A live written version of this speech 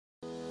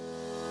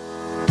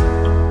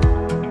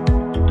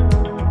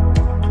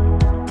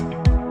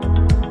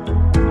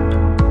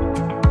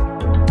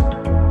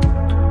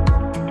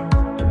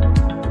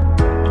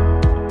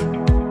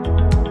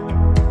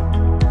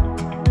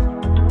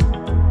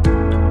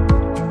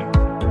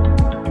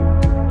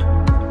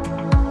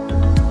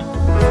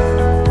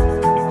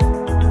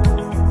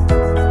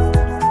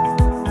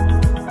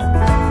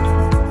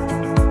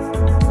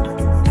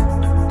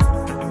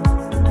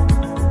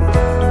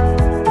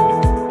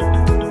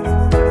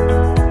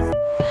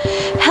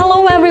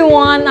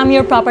everyone, I'm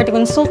your property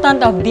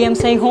consultant of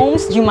DMCA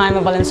Homes,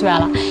 Jemima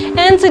Valenzuela.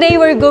 And today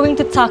we're going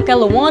to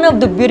tackle one of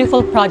the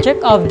beautiful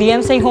projects of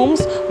DMCA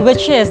Homes,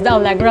 which is the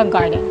Allegra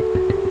Garden.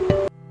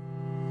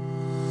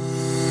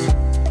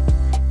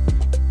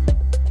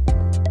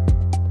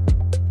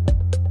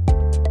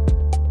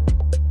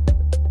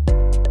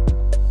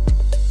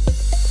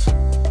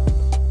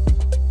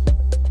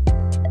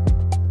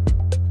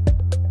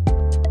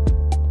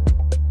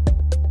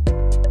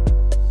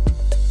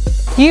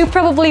 You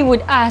probably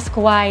would ask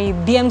why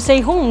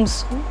DMCA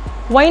Homes?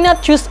 Why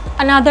not choose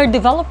another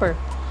developer?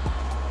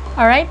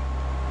 Alright?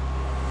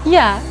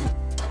 Yeah,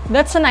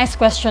 that's a nice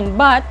question,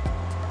 but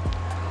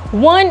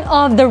one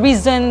of the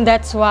reasons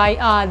that's why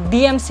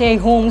DMCA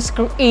Homes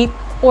create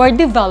or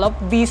develop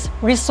these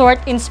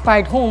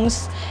resort-inspired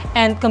homes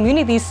and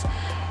communities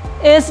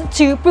is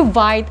to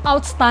provide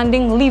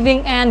outstanding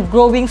living and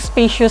growing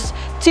spaces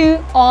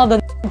to all the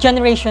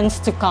generations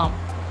to come.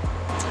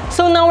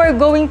 So now we're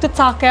going to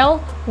tackle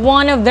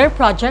one of their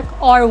project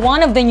or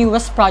one of the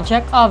newest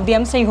project of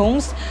DMCA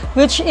Homes,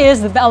 which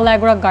is the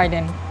Allegra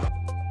Garden.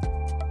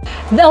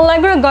 The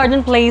Allegra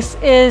Garden Place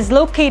is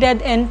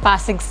located in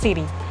Pasig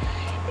City.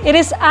 It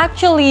is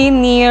actually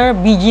near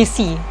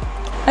BGC.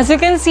 As you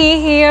can see,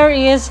 here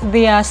is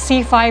the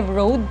C5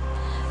 road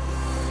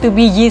to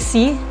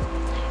BGC,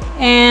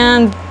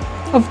 and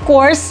of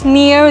course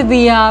near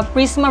the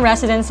Prisma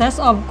Residences,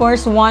 of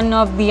course one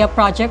of the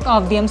project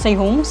of DMCA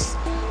Homes,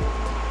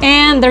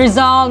 and the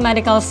Rizal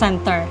Medical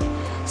Center.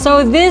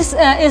 So this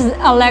is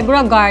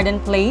Allegra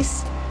Garden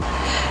Place.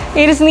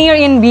 It is near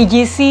in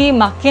BGC,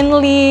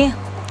 McKinley,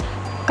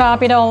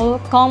 Capitol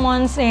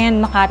Commons,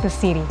 and Makati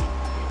City.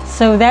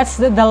 So that's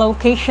the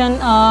location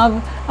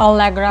of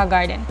Allegra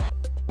Garden.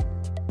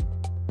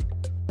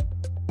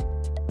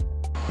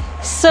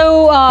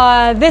 So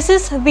this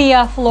is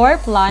the floor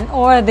plan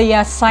or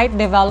the site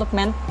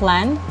development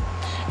plan.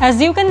 As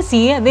you can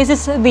see, this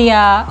is the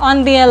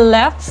on the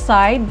left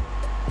side,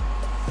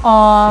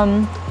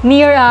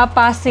 near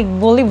Pasig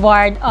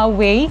Boulevard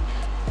Way.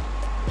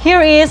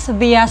 Here is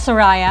the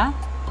Soraya.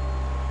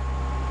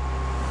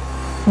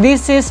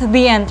 This is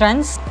the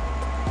entrance.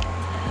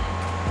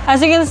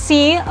 As you can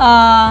see,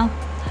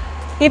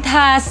 it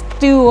has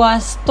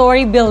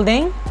two-story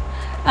building.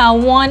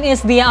 One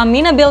is the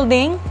Amina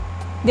building,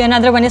 the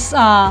another one is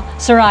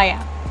Soraya.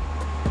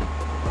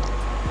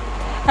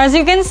 As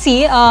you can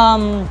see,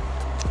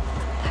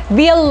 the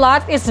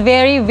lot is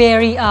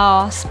very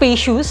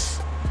spacious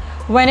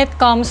when it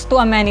comes to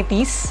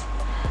amenities,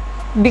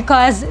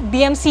 because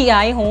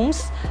DMCI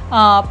Homes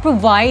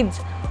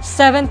provides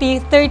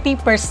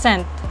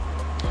 30%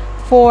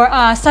 for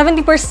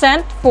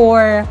 70%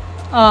 for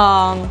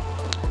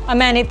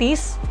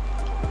amenities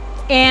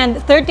and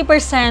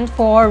 30%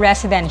 for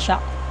residential.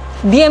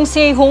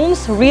 DMCA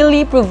Homes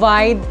really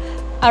provide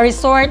a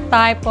resort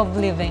type of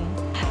living.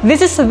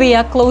 This is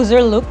the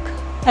closer look.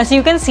 As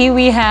you can see,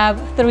 we have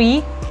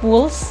 3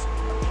 pools: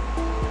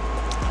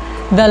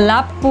 the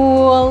lap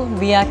pool,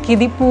 the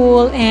kiddie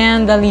pool,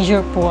 and the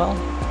leisure pool.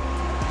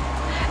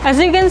 As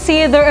you can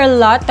see, there are a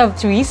lot of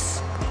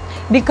trees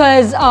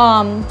because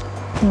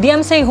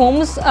DMCA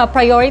Homes'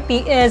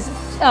 priority is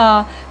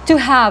to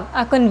have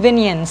a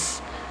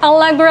convenience.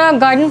 Allegra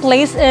Garden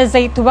Place is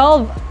a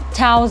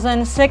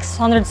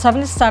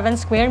 12,677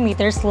 square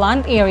meters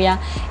land area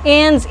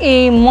and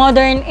a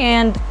modern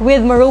and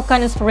with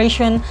Moroccan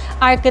inspiration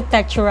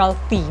architectural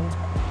theme.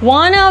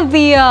 One of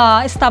the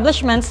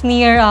establishments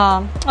near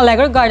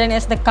Allegra Garden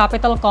is the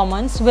Capitol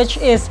Commons, which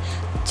is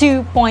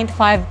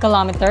 2.5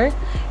 km.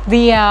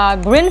 The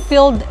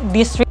Greenfield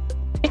District,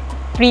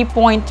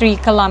 3.3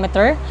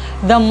 km.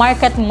 The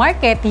Market,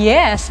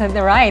 yes,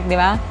 right, di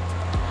ba?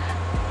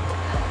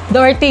 The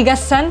Ortigas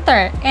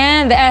Center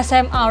and the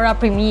SM Aura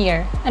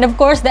Premier. And of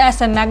course, the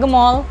SM Mega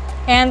Mall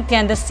and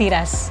Tiendas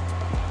Citas.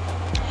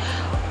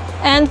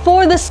 And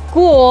for the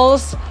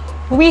schools,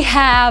 we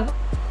have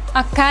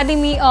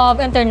Academy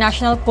of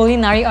International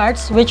Culinary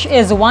Arts, which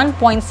is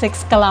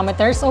 1.6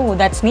 kilometers. Oh,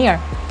 that's near.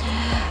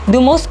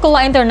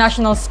 Dumuscula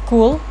International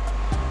School,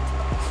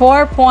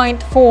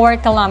 4.4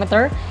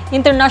 kilometer.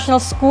 International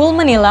School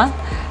Manila,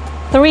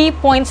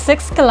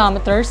 3.6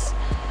 kilometers.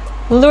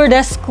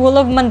 Lourdes School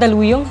of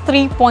Mandaluyong,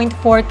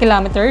 3.4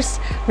 kilometers.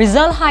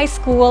 Rizal High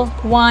School,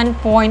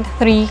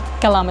 1.3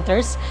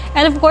 kilometers.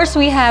 And of course,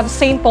 we have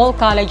St. Paul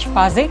College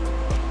Pasig,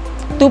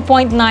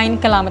 2.9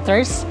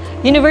 kilometers.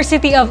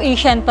 University of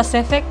Asia and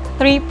Pacific,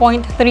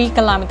 3.3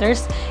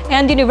 kilometers,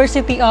 and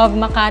University of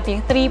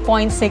Makati,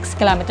 3.6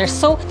 kilometers.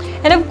 So,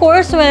 and of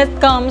course, when it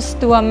comes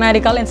to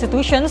medical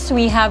institutions,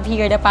 we have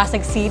here the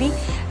Pasig City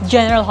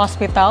General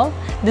Hospital,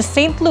 the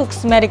St.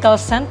 Luke's Medical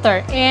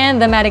Center,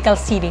 and the Medical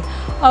City.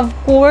 Of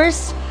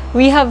course,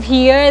 we have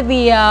here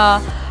the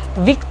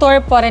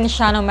Victor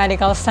Porenciano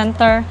Medical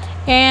Center,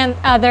 and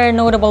other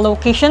notable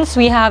locations.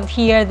 We have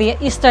here the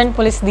Eastern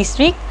Police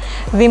District,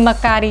 the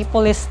Makati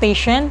Police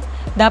Station,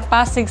 the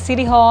Pasig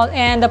City Hall,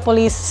 and the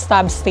Police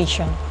Stab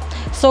Station.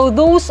 So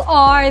those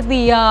are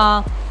the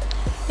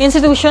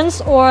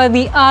institutions or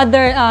the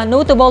other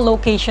notable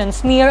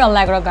locations near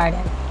Allegra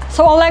Garden.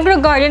 So Allegra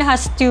Garden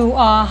has two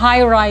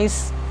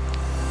high-rise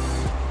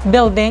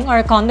building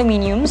or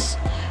condominiums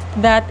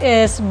that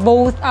is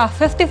both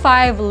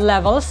 55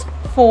 levels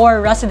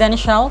for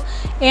residential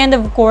and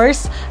of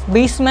course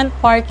basement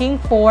parking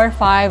for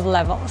 5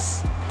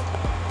 levels.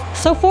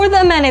 So for the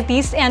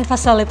amenities and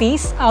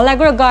facilities,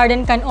 Allegra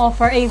Garden can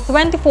offer a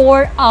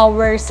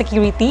 24-hour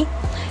security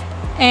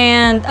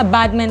and a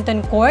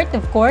badminton court.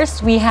 Of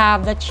course, we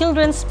have the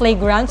children's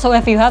playground. So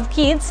if you have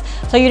kids,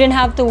 so you don't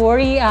have to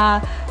worry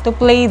to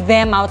play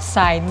them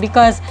outside,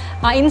 because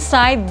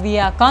inside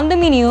the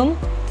condominium,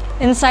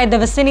 inside the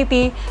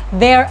vicinity,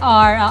 there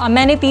are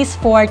amenities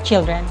for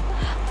children.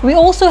 We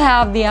also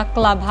have the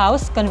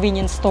clubhouse,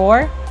 convenience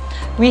store.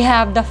 We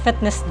have the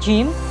fitness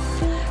gym,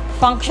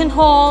 function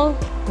hall,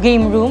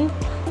 game room.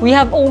 We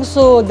have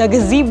also the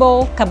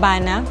gazebo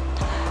cabana.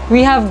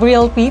 We have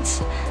grill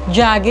pits,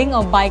 jogging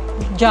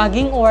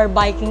or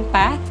biking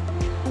path.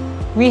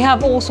 We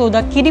have also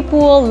the kiddie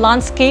pool,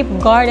 landscape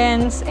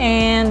gardens,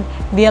 and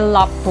the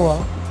lap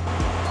pool.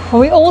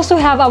 We also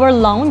have our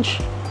lounge.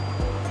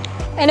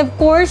 And of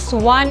course,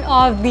 one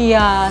of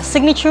the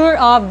signature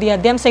of the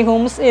DMCI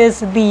Homes is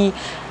the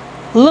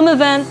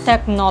Lumivent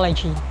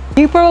technology.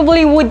 You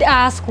probably would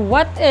ask,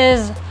 what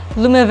is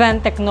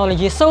Lumivent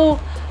technology? So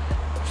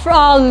for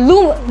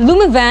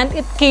Lumivent,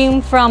 it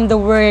came from the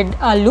word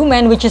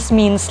lumen, which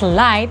means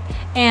light,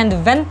 and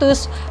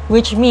ventus,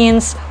 which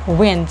means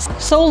wind.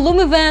 So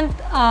Lumivent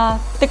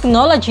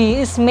technology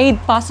is made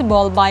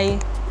possible by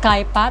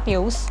sky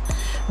patios,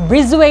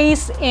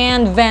 breezeways,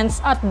 and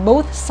vents at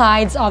both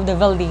sides of the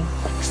building.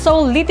 So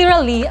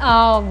literally,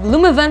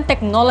 Lumivent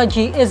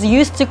technology is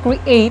used to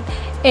create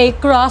a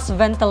cross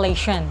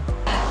ventilation.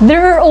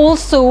 There are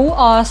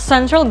also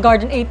central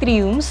garden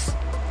atriums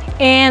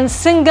and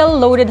single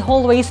loaded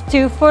hallways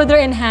to further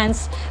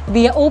enhance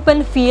the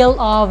open feel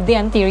of the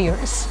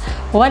interiors.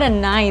 What a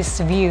nice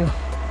view!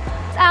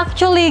 It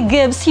actually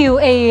gives you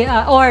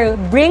or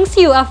brings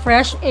you a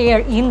fresh air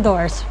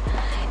indoors.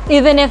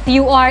 Even if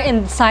you are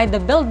inside the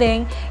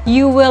building,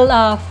 you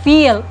will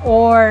feel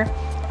or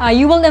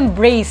you will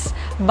embrace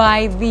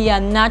by the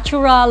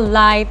natural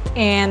light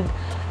and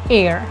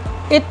air.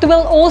 It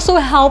will also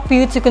help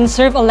you to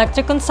conserve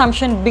electric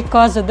consumption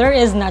because there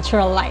is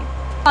natural light.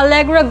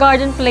 Allegra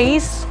Garden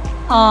Place,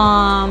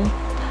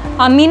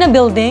 Amina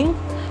building,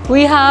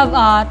 we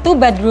have 2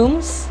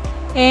 bedrooms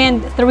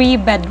and 3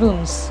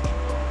 bedrooms.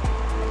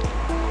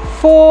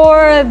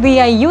 For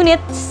the unit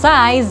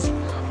size,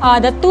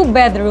 the 2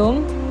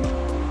 bedroom,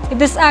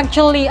 it is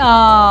actually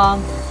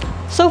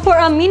so for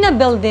Amina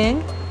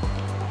building,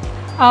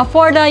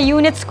 for the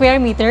unit square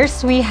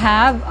meters, we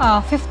have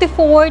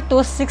 54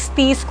 to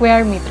 60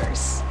 square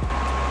meters.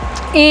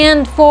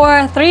 And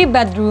for 3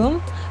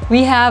 bedroom,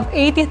 we have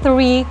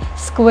 83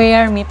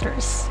 square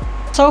meters.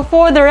 So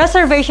for the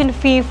reservation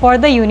fee for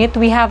the unit,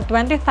 we have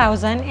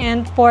 20,000,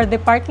 and for the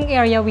parking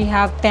area, we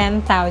have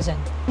 10,000.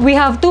 We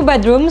have 2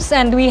 bedrooms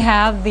and we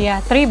have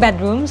the 3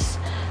 bedrooms.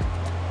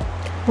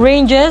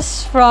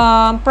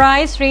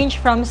 Price range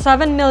from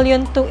 7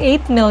 million to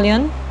 8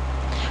 million.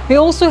 We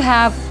also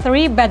have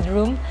 3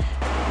 bedroom.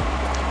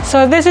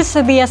 So this is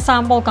the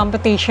sample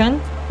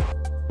computation.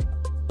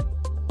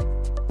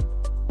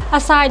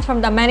 Aside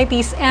from the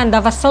amenities and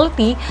the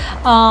facility,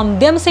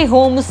 DMCI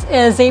Homes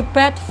is a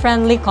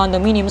pet-friendly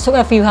condominium. So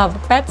if you have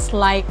pets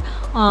like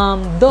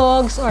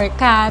dogs or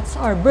cats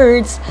or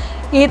birds,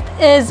 it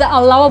is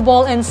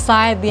allowable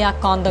inside the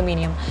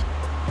condominium.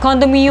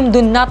 Condominium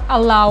do not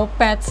allow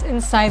pets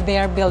inside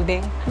their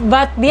building,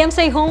 but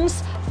DMCI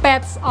Homes,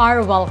 pets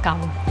are welcome.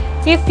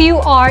 If you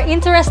are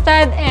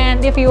interested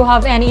and if you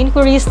have any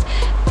inquiries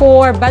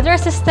for better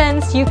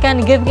assistance, you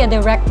can give me a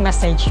direct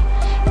message.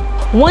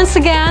 Once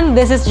again,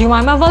 this is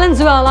Jemima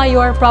Valenzuela,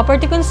 your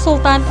property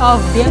consultant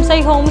of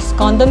DMCI Homes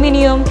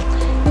Condominium.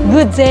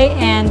 Good day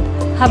and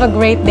have a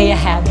great day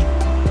ahead.